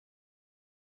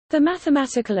The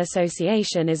Mathematical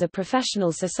Association is a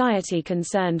professional society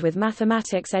concerned with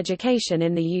mathematics education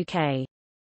in the UK.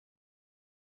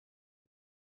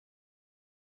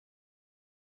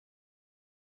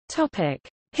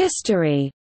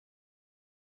 History.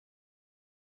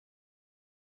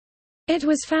 It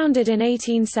was founded in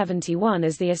 1871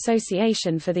 as the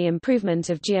Association for the Improvement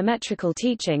of Geometrical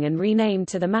Teaching and renamed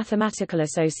to the Mathematical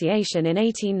Association in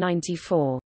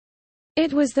 1894.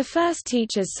 It was the first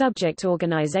teachers' subject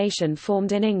organisation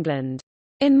formed in England.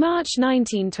 In March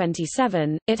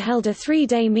 1927, it held a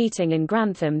three-day meeting in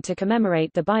Grantham to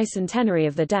commemorate the bicentenary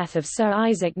of the death of Sir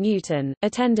Isaac Newton,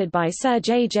 attended by Sir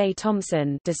J. J.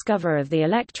 Thomson, discoverer of the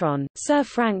electron, Sir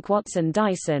Frank Watson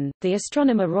Dyson, the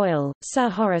Astronomer Royal, Sir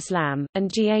Horace Lamb, and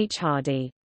G. H.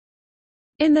 Hardy.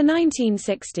 In the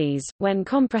 1960s, when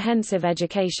comprehensive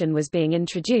education was being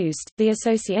introduced, the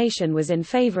association was in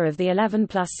favour of the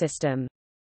 11+ system.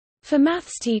 For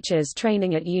maths teachers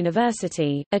training at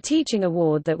university, a teaching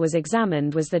award that was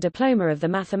examined was the Diploma of the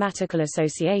Mathematical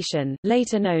Association,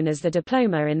 later known as the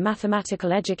Diploma in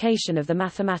Mathematical Education of the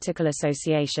Mathematical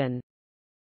Association.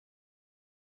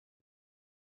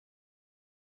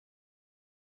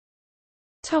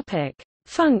 Topic: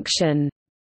 Function.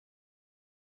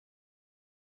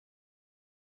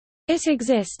 It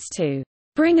exists to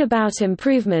bring about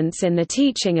improvements in the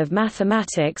teaching of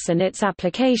mathematics and its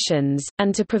applications,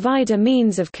 and to provide a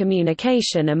means of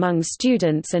communication among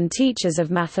students and teachers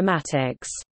of mathematics.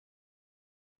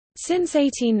 Since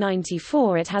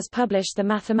 1894 it has published the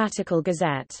Mathematical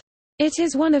Gazette. It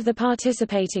is one of the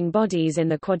participating bodies in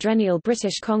the quadrennial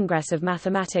British Congress of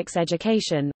Mathematics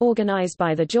Education, organised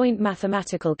by the Joint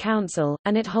Mathematical Council,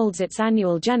 and it holds its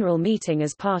annual general meeting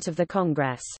as part of the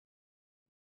Congress.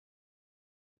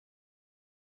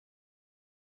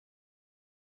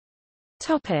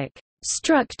 Topic: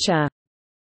 Structure.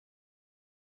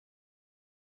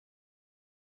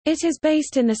 It is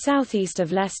based in the southeast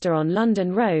of Leicester on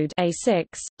London Road A6,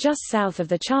 just south of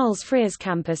the Charles Frears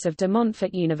campus of De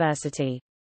Montfort University.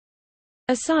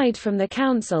 Aside from the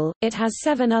council, it has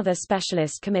 7 other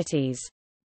specialist committees.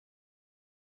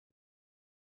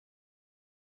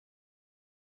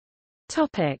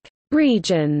 Topic: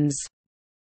 Regions.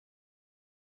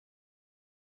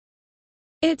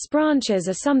 Its branches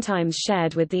are sometimes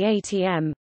shared with the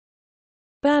ATM.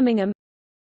 Birmingham,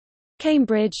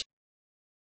 Cambridge,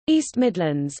 East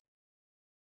Midlands,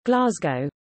 Glasgow,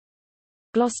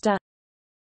 Gloucester,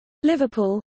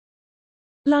 Liverpool,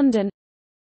 London,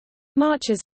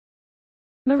 Marches,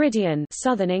 Meridian,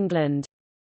 Southern England,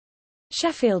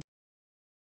 Sheffield,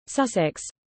 Sussex,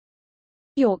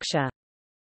 Yorkshire.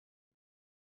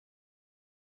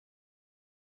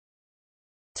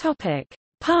 Topic: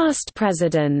 Past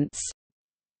presidents.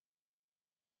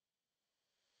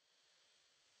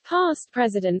 Past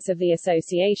presidents of the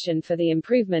Association for the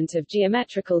Improvement of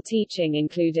Geometrical Teaching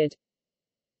included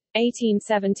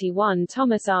 1871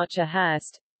 Thomas Archer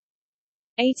Hurst,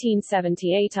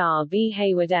 1878 R. B.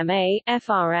 Hayward M.A.,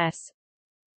 FRS,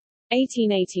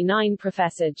 1889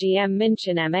 Professor G. M.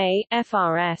 Minchin M.A.,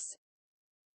 FRS,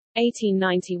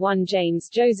 1891 James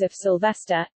Joseph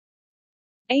Sylvester,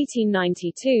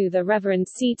 1892 the Reverend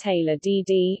C. Taylor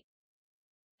D.D.,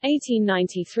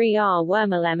 1893 R.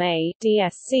 Wormel M.A.,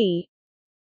 D.Sc.,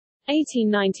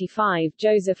 1895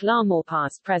 Joseph Larmore.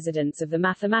 Past presidents of the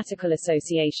Mathematical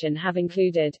Association have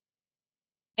included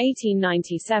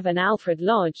 1897 Alfred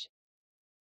Lodge,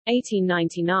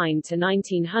 1899 to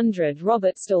 1900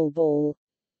 Robert Stallball,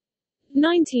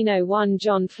 1901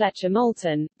 John Fletcher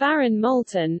Moulton, Baron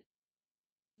Moulton,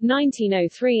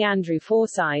 1903 Andrew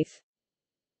Forsyth,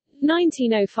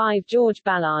 1905 George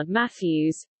Ballard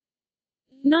Matthews,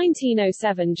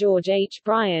 1907 George H.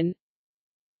 Bryan,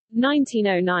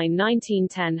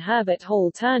 1909–1910 Herbert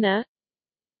Hall Turner,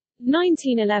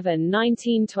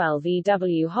 1911–1912 E.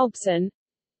 W. Hobson,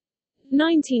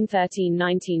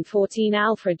 1913–1914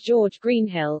 Alfred George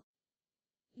Greenhill,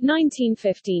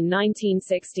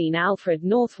 1915–1916 Alfred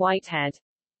North Whitehead,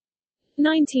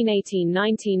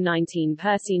 1918–1919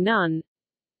 Percy Nunn,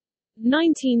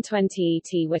 1920 E.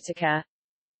 T. Whittaker,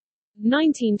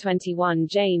 1921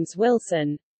 James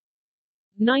Wilson,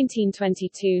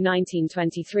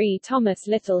 1922–1923 Thomas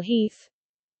Little Heath,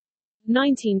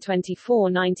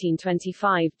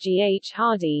 1924–1925 G. H.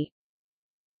 Hardy,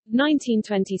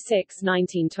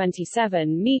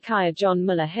 1926–1927 Micaiah John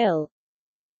Muller Hill,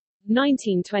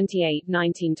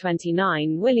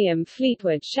 1928–1929 William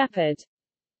Fleetwood Shepherd,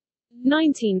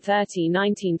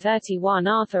 1930–1931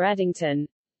 Arthur Eddington,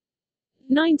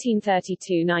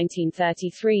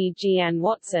 1932–1933 G. N.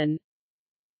 Watson,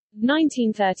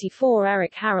 1934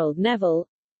 Eric Harold Neville,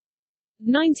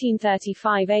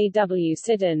 1935 A. W.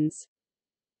 Siddons,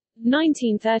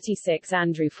 1936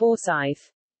 Andrew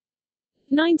Forsyth,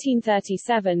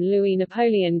 1937 Louis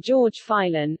Napoleon George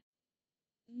Phelan,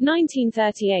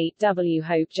 1938 W.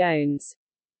 Hope Jones,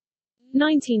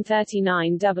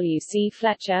 1939 W. C.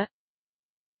 Fletcher,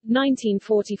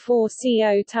 1944 C.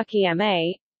 O. Tuckey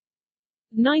M.A.,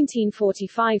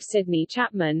 1945 Sidney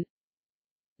Chapman,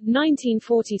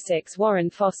 1946 Warren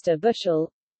Foster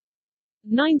Bushell,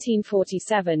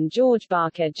 1947 George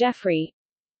Barker Jeffrey,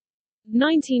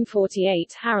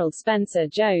 1948 Harold Spencer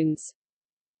Jones,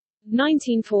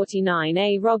 1949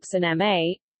 A. Robson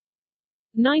M.A.,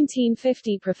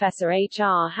 1950 Professor H.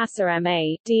 R. Hasser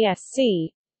M.A., D.Sc.,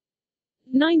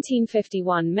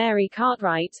 1951 Mary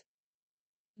Cartwright,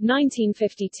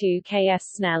 1952 K.S.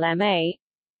 Snell M.A.,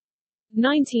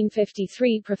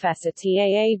 1953 Professor T.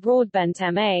 A. A. Broadbent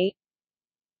M.A.,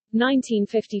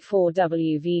 1954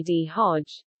 W. V. D.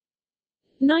 Hodge,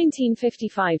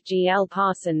 1955 G. L.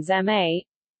 Parsons M.A.,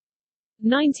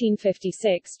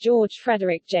 1956 George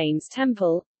Frederick James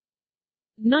Temple,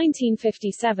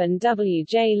 1957 W.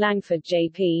 J. Langford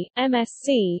J.P., M.Sc.,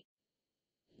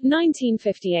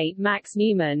 1958 Max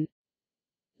Newman,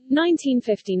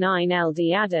 1959 L.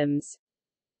 D. Adams,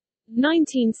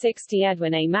 1960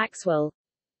 Edwin A. Maxwell,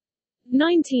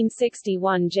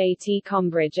 1961 J. T.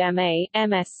 Combridge M.A.,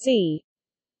 M.Sc.,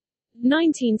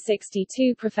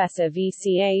 1962 Professor V.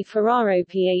 C. A. Ferraro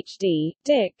Ph.D.,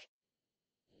 Dick,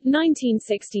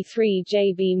 1963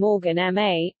 J. B. Morgan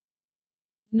M.A.,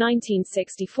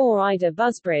 1964 Ida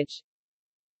Busbridge,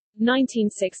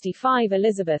 1965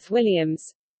 Elizabeth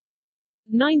Williams,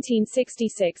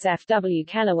 1966 F. W.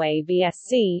 Kellaway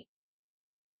B.Sc.,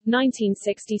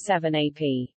 1967 A.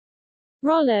 P.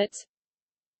 Rollett,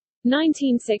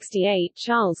 1968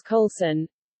 Charles Colson,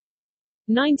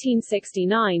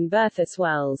 1969 Bertha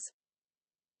Swells,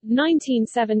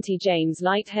 1970 James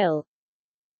Lighthill,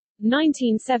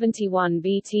 1971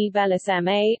 B. T. Bellis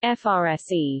M.A.,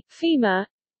 FRSE, FEMA,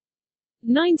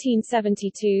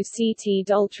 1972 C. T.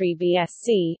 Daltrey B.Sc.,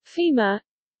 FEMA,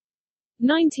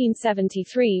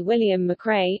 1973 William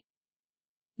McRae,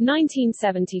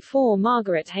 1974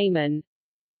 Margaret Hayman,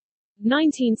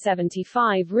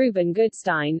 1975 Reuben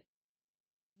Goodstein,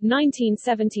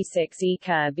 1976 E.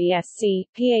 Kerr B.Sc.,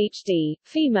 Ph.D.,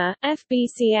 FEMA,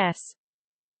 FBCS,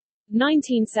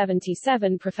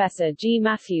 1977 Professor G.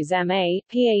 Matthews M.A.,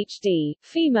 Ph.D.,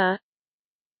 FEMA,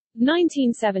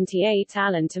 1978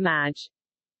 Alan Tamaj,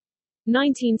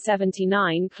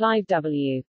 1979 Clive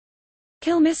W.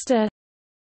 Kilmister,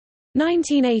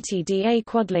 1980 D. A.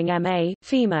 Quadling M.A.,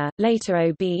 FEMA, later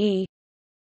OBE,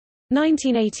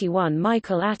 1981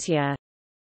 Michael Attier,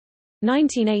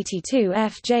 1982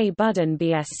 F. J. Budden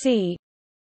B.Sc.,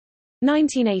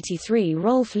 1983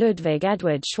 Rolf Ludwig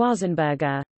Edward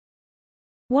Schwarzenberger,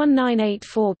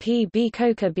 1984 P. B.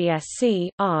 Coker B.Sc.,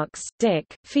 ARCS,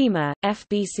 Dick, FEMA,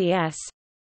 FBCS,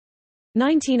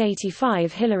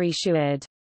 1985 Hilary Schuard,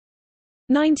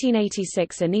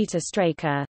 1986 Anita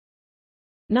Straker,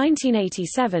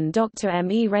 1987 Dr. M.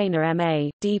 E. Rayner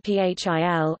M.A.,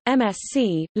 DPHIL,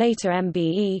 MSc, later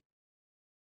MBE,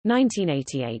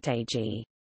 1988 A.G.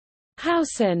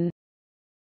 Howson,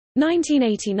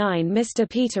 1989 Mr.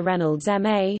 Peter Reynolds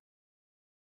M.A.,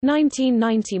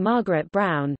 1990 Margaret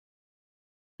Brown,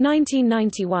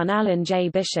 1991 Alan J.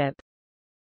 Bishop,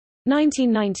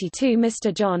 1992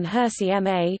 Mr. John Hersey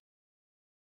M.A.,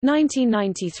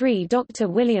 1993 Dr.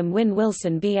 William Wynne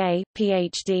Wilson B.A.,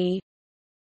 Ph.D.,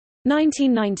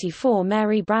 1994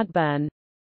 Mary Bradburn,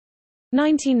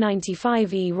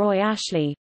 1995 E. Roy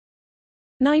Ashley,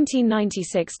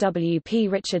 1996 W. P.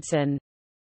 Richardson,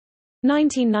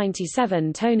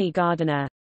 1997 Tony Gardiner,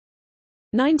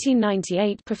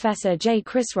 1998 Professor J.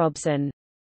 Chris Robson,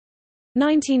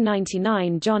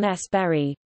 1999 John S.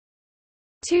 Berry,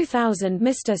 2000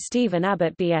 Mr. Stephen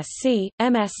Abbott B.Sc.,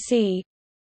 MSc,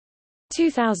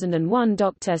 2001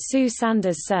 Dr. Sue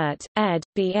Sanders Cert, Ed.,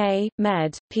 B.A.,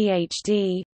 Med.,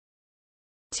 Ph.D.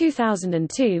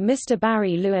 2002 Mr.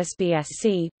 Barry Lewis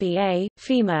B.Sc., B.A.,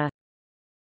 FEMA.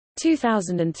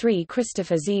 2003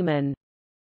 Christopher Zeman.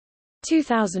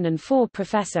 2004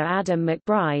 Professor Adam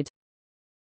McBride.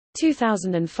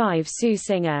 2005 Sue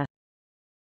Singer.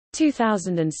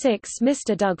 2006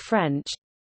 Mr. Doug French.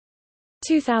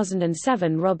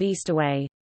 2007 Rob Easterway.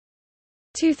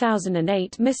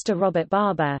 2008 Mr. Robert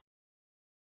Barber.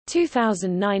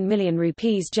 2009 Million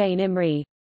Rupees Jane Imrie.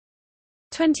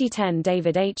 2010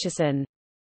 David Aitchison.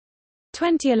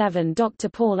 2011 Dr.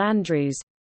 Paul Andrews.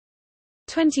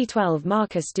 2012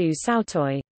 Marcus du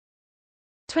Sautoy.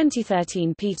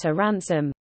 2013 Peter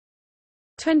Ransom.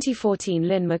 2014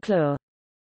 Lynn McClure.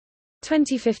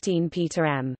 2015 Peter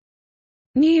M.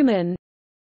 Newman,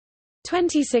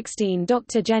 2016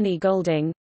 Dr. Jenny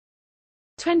Golding,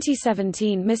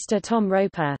 2017 Mr. Tom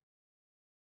Roper,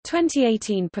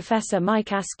 2018 Professor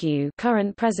Mike Askew,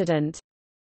 current president,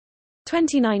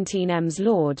 2019 Ems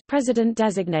Lord, president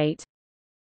designate,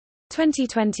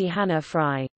 2020 Hannah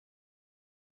Fry.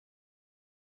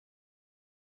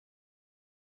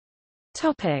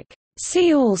 Topic.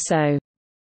 See also: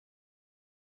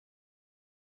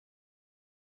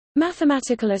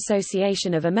 Mathematical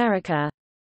Association of America,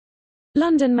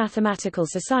 London Mathematical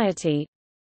Society,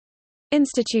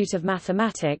 Institute of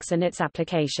Mathematics and its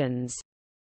applications.